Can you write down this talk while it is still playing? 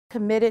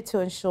committed to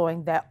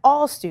ensuring that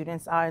all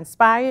students are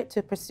inspired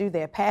to pursue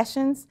their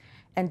passions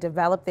and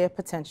develop their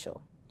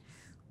potential.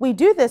 We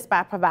do this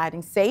by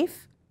providing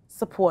safe,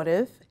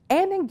 supportive,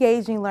 and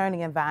engaging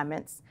learning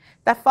environments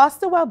that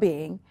foster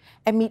well-being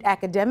and meet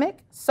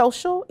academic,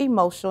 social,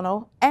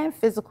 emotional, and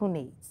physical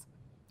needs.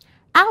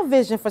 Our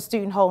vision for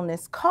student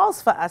wholeness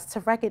calls for us to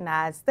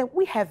recognize that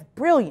we have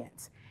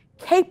brilliant,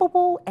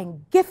 capable,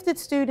 and gifted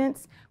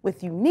students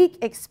with unique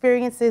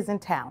experiences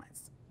and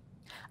talents.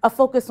 A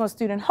focus on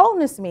student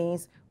wholeness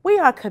means we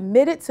are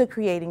committed to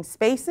creating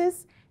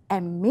spaces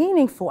and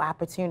meaningful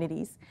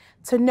opportunities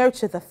to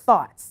nurture the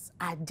thoughts,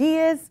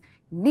 ideas,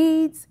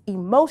 needs,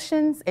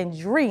 emotions, and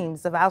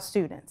dreams of our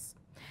students.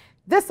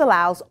 This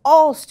allows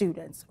all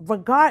students,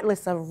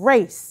 regardless of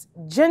race,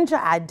 gender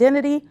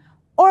identity,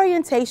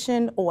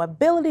 orientation, or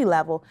ability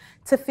level,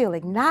 to feel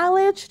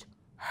acknowledged,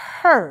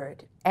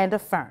 heard, and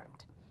affirmed.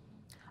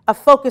 A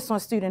focus on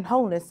student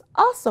wholeness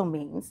also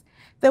means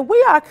that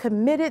we are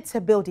committed to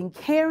building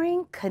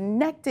caring,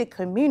 connected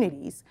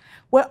communities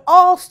where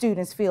all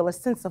students feel a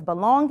sense of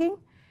belonging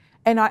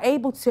and are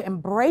able to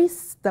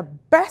embrace the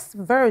best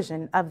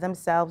version of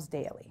themselves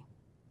daily.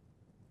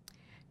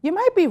 You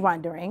might be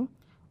wondering,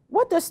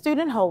 what does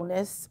student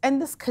wholeness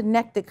and this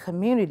connected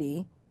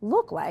community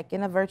look like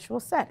in a virtual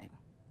setting?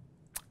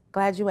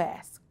 Glad you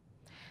asked.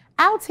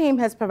 Our team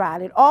has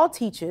provided all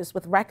teachers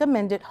with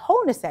recommended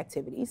wholeness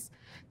activities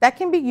that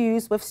can be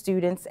used with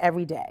students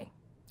every day.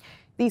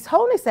 These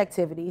wholeness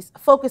activities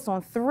focus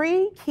on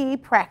 3 key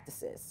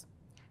practices.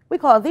 We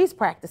call these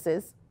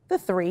practices the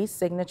 3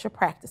 signature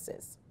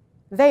practices.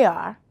 They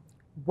are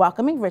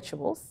welcoming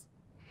rituals,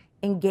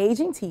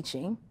 engaging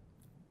teaching,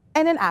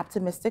 and an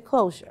optimistic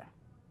closure.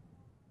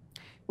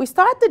 We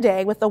start the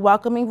day with a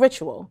welcoming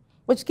ritual,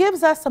 which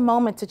gives us a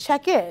moment to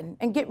check in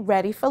and get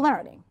ready for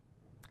learning.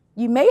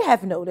 You may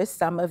have noticed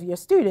some of your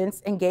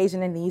students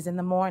engaging in these in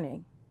the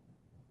morning.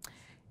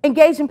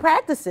 Engaging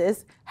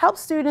practices help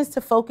students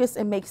to focus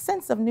and make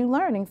sense of new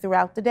learning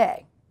throughout the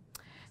day.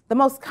 The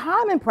most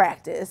common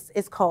practice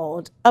is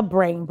called a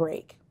brain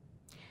break.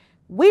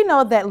 We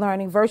know that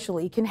learning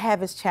virtually can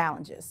have its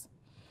challenges.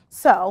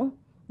 So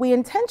we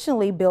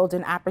intentionally build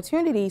in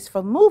opportunities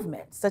for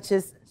movement, such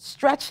as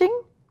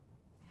stretching,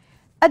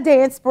 a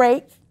dance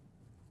break,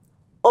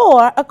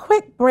 or a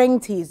quick brain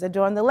teaser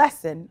during the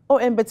lesson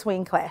or in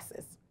between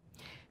classes.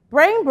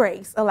 Brain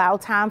breaks allow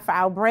time for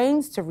our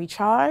brains to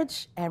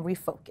recharge and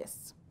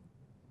refocus.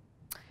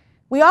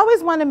 We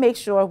always want to make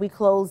sure we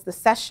close the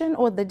session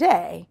or the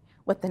day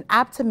with an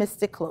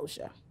optimistic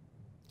closure.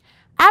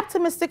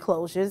 Optimistic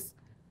closures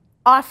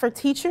offer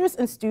teachers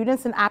and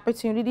students an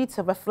opportunity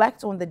to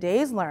reflect on the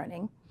day's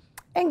learning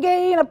and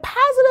gain a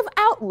positive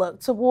outlook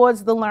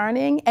towards the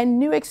learning and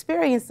new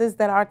experiences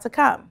that are to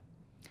come.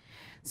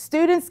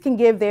 Students can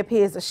give their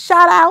peers a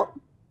shout out,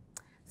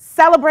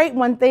 celebrate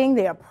one thing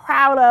they are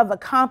proud of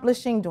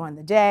accomplishing during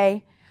the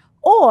day,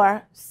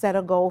 or set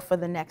a goal for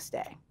the next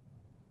day.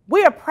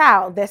 We are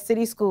proud that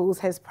City Schools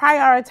has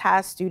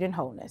prioritized student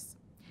wholeness.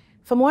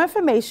 For more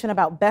information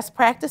about best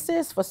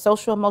practices for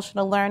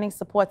social-emotional learning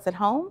supports at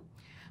home,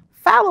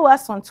 follow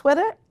us on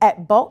Twitter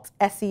at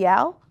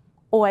BaltSEL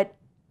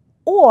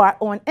or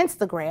on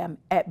Instagram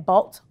at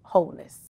BaltWholeness.